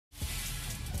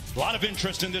A lot of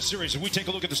interest in this series. If we take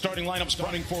a look at the starting lineups,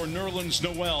 running for Nerlens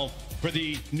Noel for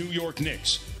the New York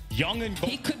Knicks. Young and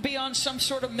he could be on some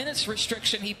sort of minutes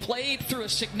restriction. He played through a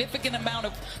significant amount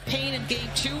of pain in game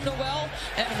 2, Noel,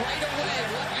 and right away,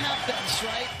 what happens,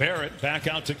 right? Barrett back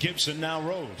out to Gibson, now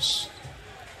Rose.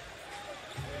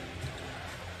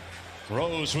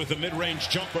 Rose with the mid-range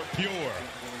jumper, pure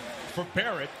for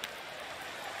Barrett.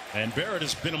 And Barrett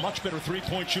has been a much better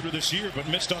three-point shooter this year, but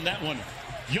missed on that one.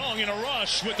 Young in a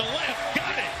rush with the left,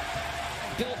 got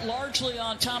it! Built largely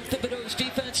on Tom Thibodeau's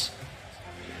defense.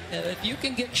 If you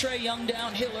can get Trae Young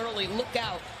downhill early, look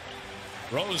out.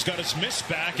 Rose got his miss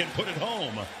back and put it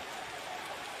home.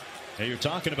 Hey, you're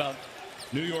talking about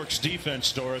New York's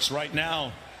defense, Doris, right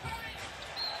now.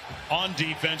 On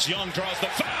defense, Young draws the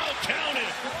foul, count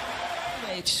it!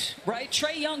 Right,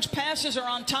 Trae Young's passes are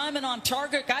on time and on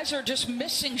target. Guys are just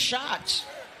missing shots.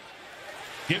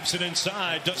 Gibson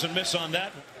inside, doesn't miss on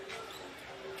that.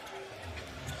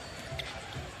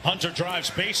 Hunter drives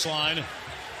baseline.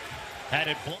 Had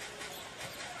it.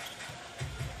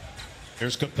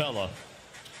 Here's Capella.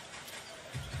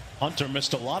 Hunter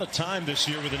missed a lot of time this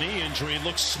year with a knee injury.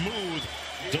 Looks smooth,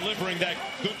 delivering that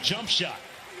good jump shot.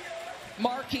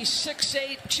 Mark, he's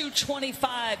 6'8",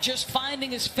 225, just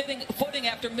finding his footing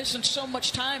after missing so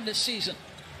much time this season.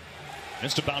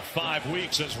 Missed about 5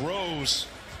 weeks as Rose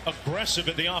aggressive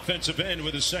at the offensive end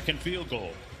with his second field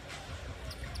goal.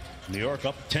 New York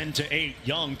up 10-8.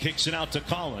 Young kicks it out to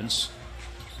Collins.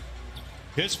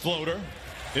 His floater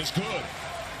is good.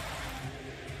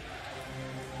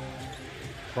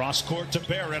 Cross court to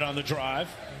Barrett on the drive.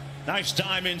 Nice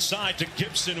dime inside to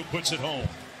Gibson, who puts it home.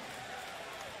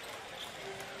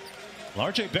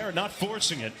 R.J. Barrett not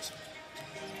forcing it.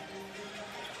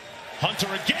 Hunter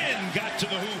again got to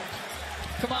the hoop.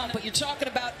 Come on, but you're talking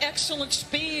about excellent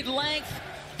speed, length,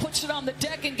 puts it on the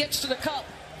deck and gets to the cup.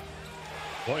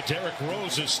 Boy, Derrick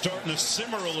Rose is starting to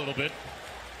simmer a little bit.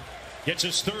 Gets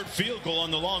his third field goal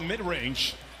on the long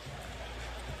mid-range.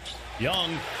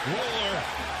 Young, roller,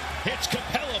 hits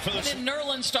Capella for the... And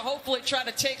Nerlens to hopefully try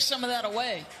to take some of that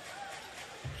away.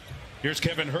 Here's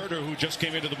Kevin Huerter, who just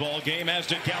came into the ball game, as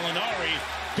did Gallinari.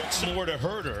 Good some more to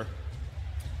Huerter.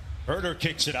 Huerter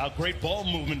kicks it out. Great ball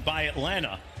movement by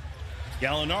Atlanta.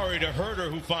 Gallinari to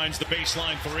Huerter, who finds the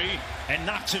baseline three and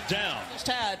knocks it down. Just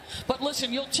had, but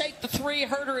listen, you'll take the three.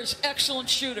 Huerter is excellent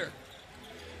shooter.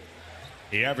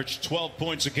 He averaged 12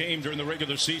 points a game during the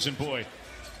regular season. Boy,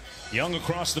 Young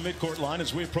across the midcourt line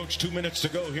as we approach 2 minutes to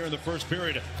go here in the first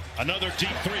period. Another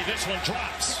deep three. This one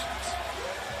drops.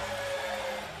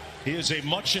 He is a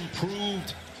much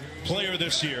improved player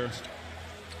this year.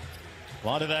 A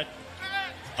lot of that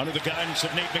under the guidance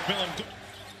of Nate McMillan.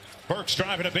 Burks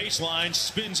driving a baseline,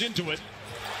 spins into it.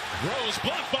 Rose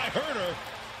blocked by Huerter.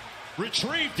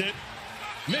 Retrieved it.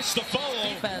 Missed the follow.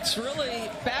 Defense, really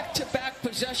back-to-back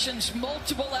possessions,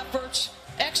 multiple efforts,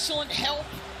 excellent help.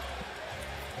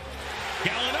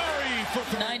 Gallinari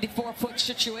for 94-foot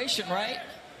situation, right?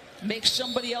 Make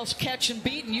somebody else catch and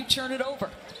beat, and you turn it over.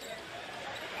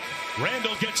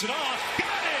 Randall gets it off. Got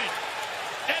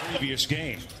it! Previous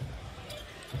game.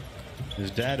 His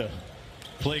dad, a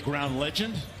playground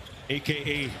legend,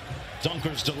 a.k.a.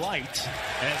 Dunker's Delight,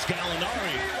 as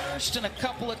Gallinari. First and a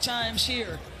couple of times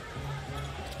here.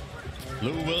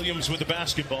 Lou Williams with the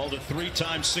basketball, the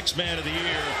three-time sixth man of the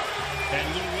year.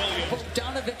 And Lou Williams.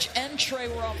 Bogdanovich and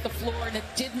Trae were off the floor, and it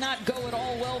did not go at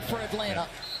all well for Atlanta.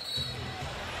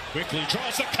 Quickly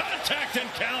draws the contact and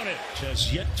count it.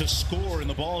 Has yet to score in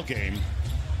the ball game.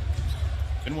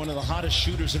 Been one of the hottest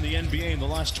shooters in the NBA in the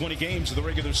last 20 games of the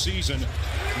regular season.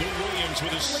 Lou Williams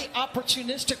with his... Really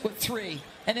opportunistic with three.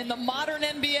 And in the modern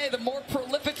NBA, the more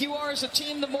prolific you are as a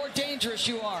team, the more dangerous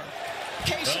you are.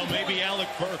 Well, maybe Alec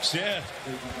Burks, yeah.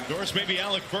 Doris, maybe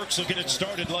Alec Burks will get it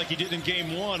started like he did in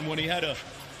game 1 when he had a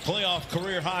playoff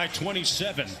career-high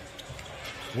 27.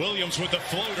 Williams with the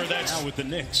floater, that's now with the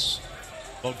Knicks.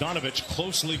 Bogdanovich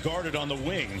closely guarded on the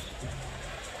wing.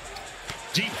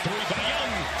 Deep three by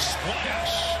Young.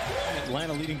 Splash.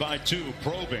 Atlanta leading by 2,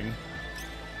 probing.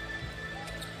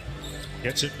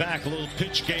 Gets it back. A little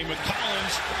pitch game with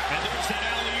Collins. And there's that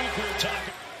alley-oop we were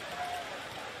talking.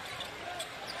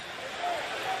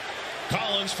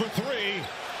 Collins for 3.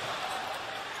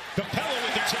 Capella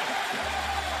with the tip.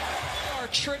 Are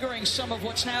triggering some of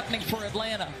what's happening for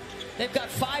Atlanta. They've got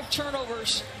 5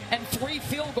 turnovers and 3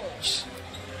 field goals.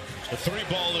 The 3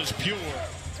 ball is pure.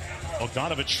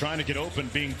 Bogdanovich trying to get open,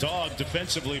 being dogged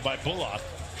defensively by Bullock.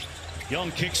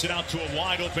 Young kicks it out to a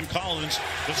wide open Collins.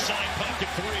 The side pocket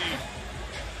 3.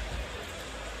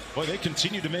 Boy, they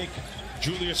continue to make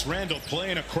Julius Randle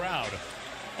play in a crowd.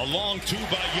 A long 2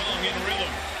 by Young in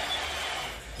rhythm.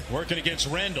 Working against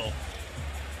Randall.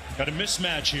 Got a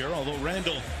mismatch here, although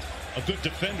Randall, a good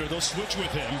defender. They'll switch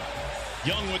with him.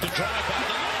 Young with the drive by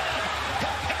the line.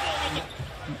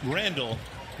 Randall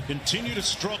continue to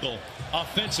struggle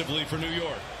offensively for New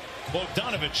York.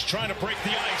 Bogdanovich trying to break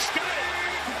the ice. Got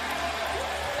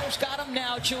it! He's got him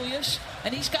now, Julius.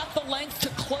 And he's got the length to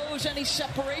close any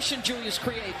separation Julius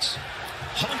creates.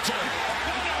 Hunter.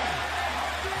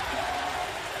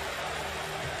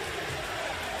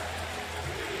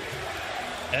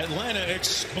 Atlanta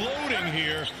exploding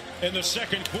here in the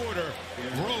second quarter.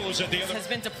 Rose at the other. Has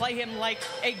been to play him like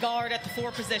a guard at the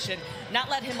 4 position, not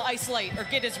let him isolate or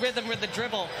get his rhythm with the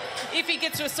dribble. If he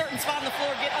gets to a certain spot on the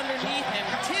floor, get underneath him.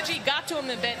 Tiggy got to him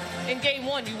a bit in game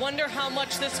 1. You wonder how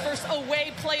much this first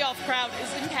away playoff crowd is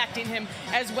impacting him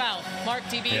as well. Mark,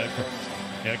 DB. Yeah,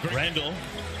 Randall.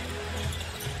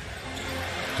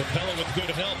 Capella with good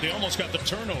help. They almost got the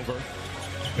turnover.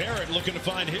 Barrett looking to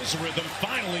find his rhythm.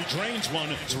 Finally drains one.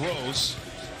 It's Rose.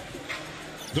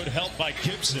 Good help by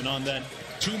Gibson on that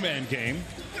 2-man game.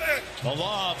 The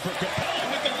lob for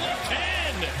Capella with the left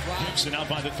hand. Wow. Gibson out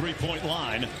by the 3-point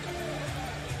line.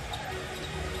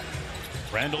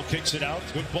 Randall kicks it out.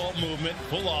 Good ball movement.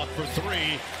 Pull off for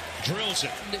 3. Drills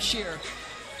it. This year.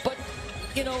 But,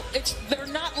 you know, they're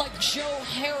not like Joe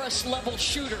Harris level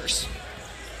shooters.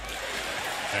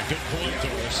 And good point,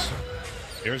 Doris.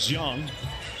 Here's Young.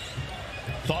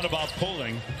 Thought about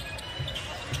pulling.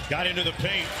 Got into the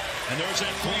paint. And there's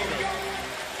that floater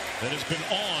that has been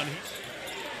on.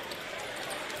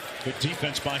 Good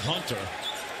defense by Hunter.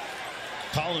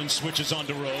 Collins switches on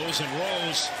to Rose. And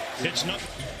Rose hits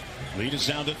nothing. Lead is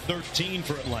down to 13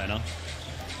 for Atlanta.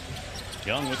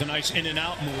 Young with a nice in and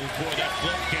out move. Boy, that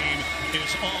float game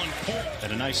is on point.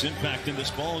 And a nice impact in this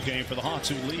ball game for the Hawks,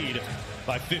 who lead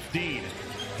by 15.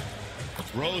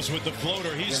 Rose with the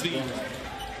floater. He's the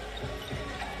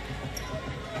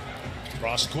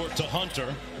cross court to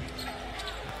Hunter.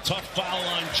 Tough foul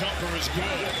line jumper is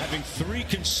good. Having 3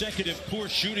 consecutive poor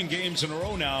shooting games in a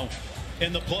row now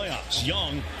in the playoffs.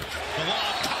 Young, the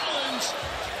lob. Collins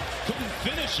couldn't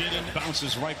finish it and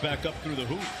bounces right back up through the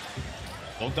hoop.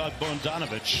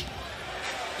 Bogdanovich.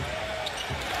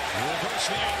 Reverse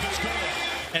layup is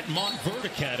good. At Montverde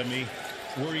Academy,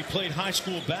 where he played high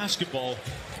school basketball,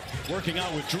 working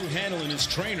out with Drew Hanlon, his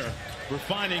trainer,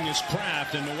 refining his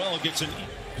craft, and Noel gets an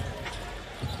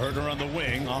Herder on the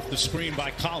wing, off the screen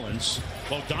by Collins.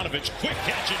 Bogdanovich, quick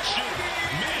catch and shoot.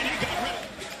 Man, he got rid of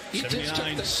it.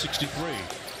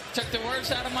 79-63. Took the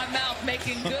words out of my mouth,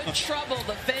 making good trouble,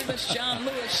 the famous John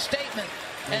Lewis statement.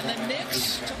 And the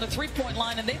Knicks on the 3-point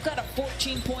line, and they've got a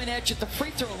 14-point edge at the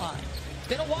free throw line. It's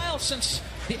been a while since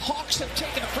the Hawks have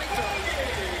taken a free throw.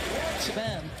 It's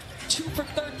been 2 for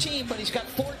 13, but he's got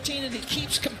 14, and he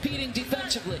keeps competing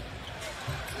defensively.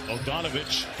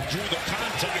 Bogdanovich drew the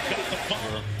contact, got the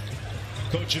foul.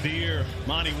 Coach of the Year,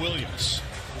 Monty Williams.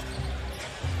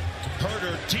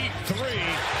 Herder, deep 3.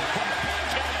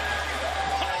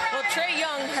 Well, Trae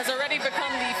Young has already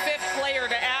become the 5th player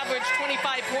to average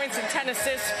 25 points and 10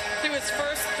 assists through his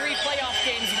first 3 playoff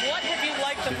games. What have you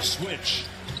liked the switch?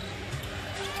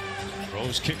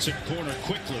 Rose kicks it corner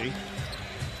quickly.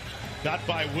 Got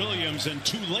by Williams and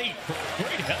too late for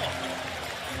great help.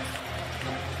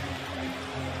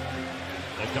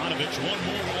 Bogdanovich, one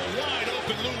more roll, wide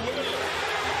open. Lou Will.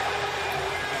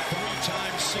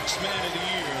 3-time 6th man of the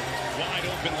year, wide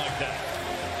open like that.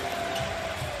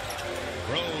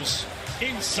 Rose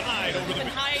inside over the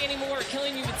high anymore,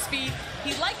 killing you with speed.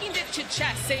 He likened it to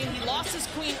chess, saying he lost his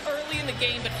queen early in the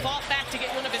game, but fought back to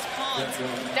get one of his pawns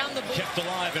down the board. Kept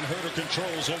alive, and Herder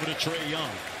controls over to Trae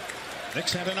Young.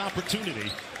 Knicks had an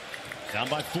opportunity. Down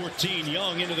by 14,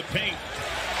 Young into the paint.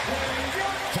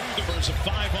 Through the verse of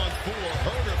 5-on-4.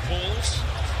 Herder pulls.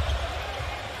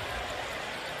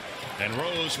 And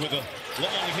Rose with a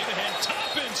long hit and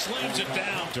Toppin slams it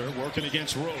down. Working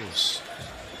against Rose.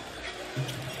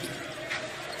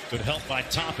 Good help by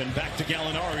Toppin. Back to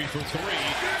Gallinari for 3.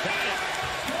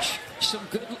 Got it. Some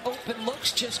good open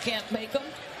looks, just can't make them.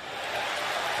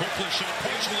 Quickly shot,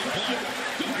 partially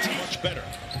blocked. Much better.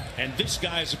 And this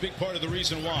guy is a big part of the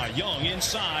reason why. Young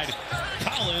inside.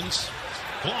 Collins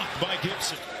blocked by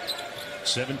Gibson.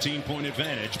 17-point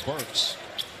advantage. Burks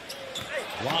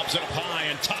lobs it up high,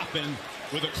 and Toppin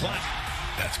with a clap.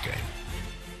 That's game.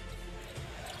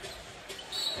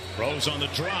 Rose on the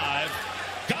drive.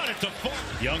 Got it to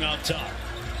Fulton. Young out top.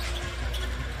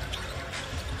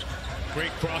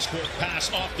 Great cross-court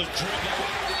pass off the dribble.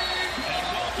 And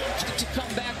welcome to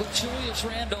come back with Julius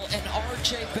Randle and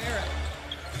R.J. Barrett.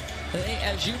 They,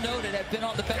 as you noted, have been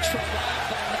on the bench for a while,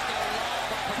 but another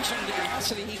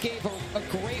opportunity. He gave a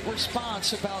great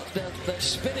response about the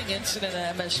spitting incident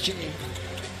at MSG.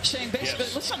 Saying basically,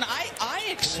 yes. Listen,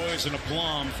 Poise and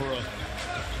aplomb for a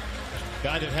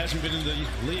guy that hasn't been in the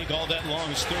league all that long.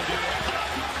 His third year.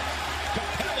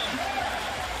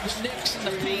 The Knicks in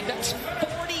the paint. That's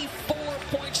 44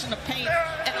 points in the paint,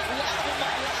 and a lot of them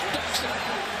are dunks in the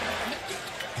paint.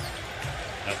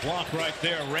 That block right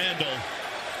there, Randall.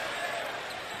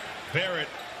 Barrett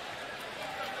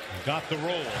got the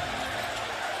roll.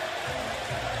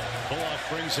 Bullock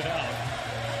brings it out.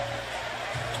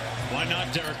 Why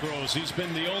not Derrick Rose? He's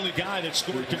been the only guy that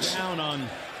scored down on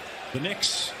the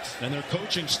Knicks and their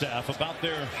coaching staff about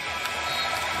their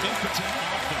impotent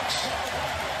offense.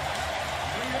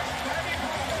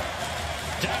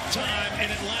 Tap time in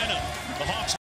Atlanta. The Hawks